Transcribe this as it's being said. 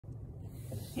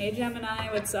Hey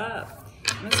Gemini, what's up?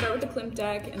 I'm gonna start with the Klimt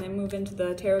deck and then move into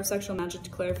the Tarot of Sexual Magic to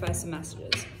clarify some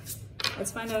messages.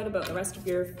 Let's find out about the rest of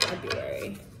your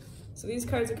February. So these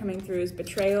cards are coming through as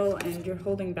betrayal, and you're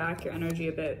holding back your energy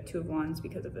a bit, Two of Wands,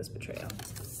 because of this betrayal.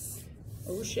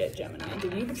 Oh shit, Gemini.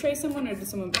 Did you betray someone or did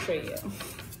someone betray you?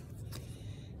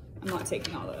 I'm not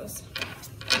taking all those.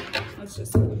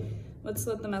 Let's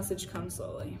let the message come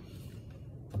slowly.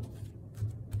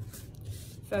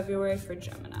 February for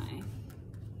Gemini.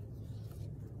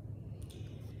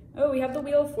 Oh, we have the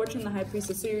Wheel of Fortune, the High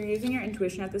Priestess. So you're using your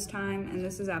intuition at this time, and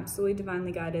this is absolutely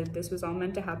divinely guided. This was all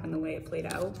meant to happen the way it played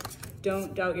out.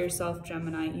 Don't doubt yourself,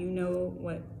 Gemini. You know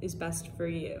what is best for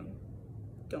you.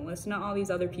 Don't listen to all these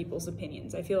other people's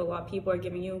opinions. I feel a lot of people are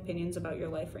giving you opinions about your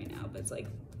life right now, but it's like,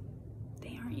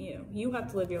 they aren't you. You have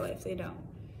to live your life, they don't.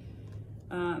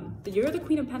 You're the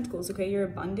Queen of Pentacles, okay? You're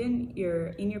abundant, you're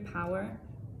in your power.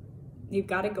 You've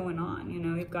got it going on, you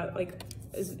know? You've got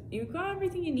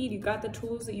everything you need. You've got the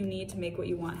tools that you need to make what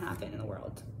you want happen in the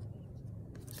world.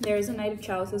 There is a Knight of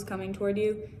Chalices coming toward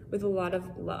you with a lot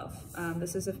of love.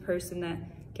 This is a person that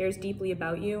cares deeply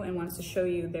about you and wants to show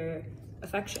you their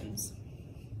affections.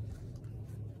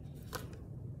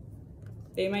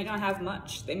 They might not have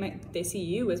much. They see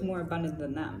you as more abundant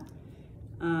than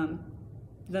them.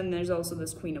 Then there's also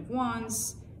this Queen of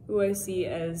Wands, who I see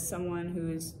as someone who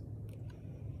is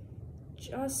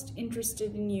just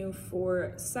interested in you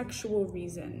for sexual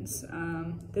reasons.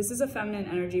 This is a feminine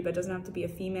energy, but doesn't have to be a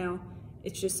female.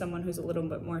 It's just someone who's a little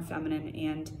bit more feminine,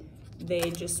 and they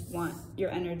just want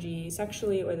your energy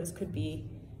sexually, or this could be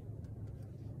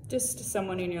just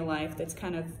someone in your life that's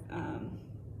kind of,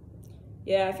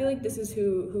 yeah, I feel like this is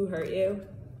who hurt you,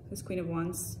 this Queen of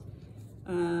Wands.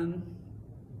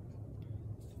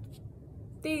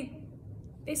 They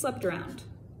slept around.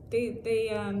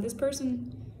 This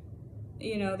person,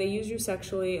 you know, they use you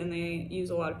sexually, and they use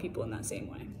a lot of people in that same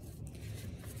way.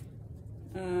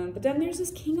 But then there's this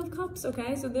King of Cups,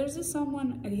 okay? So there's this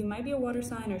someone, he might be a water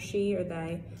sign, or she or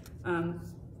they,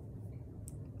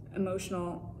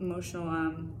 emotional,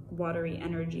 watery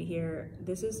energy here.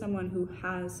 This is someone who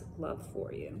has love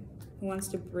for you, who wants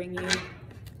to bring you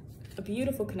a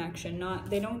beautiful connection.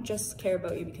 They don't just care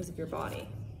about you because of your body.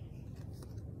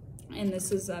 And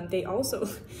this is, they also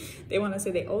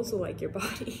like your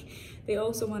body. They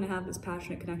also want to have this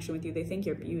passionate connection with you. They think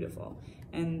you're beautiful,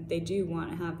 and they do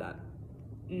want to have that.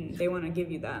 They want to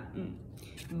give you that.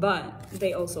 But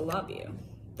they also love you.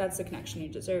 That's the connection you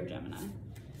deserve, Gemini.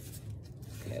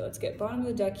 Okay, let's get bottom of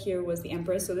the deck. Here was the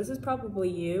Empress. So this is probably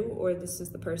you, or this is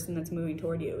the person that's moving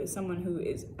toward you, is someone who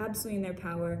is absolutely in their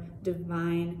power,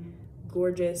 divine,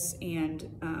 gorgeous, and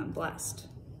blessed.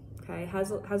 Okay,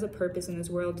 has a purpose in this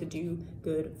world to do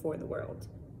good for the world.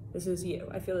 This is you.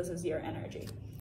 I feel this is your energy.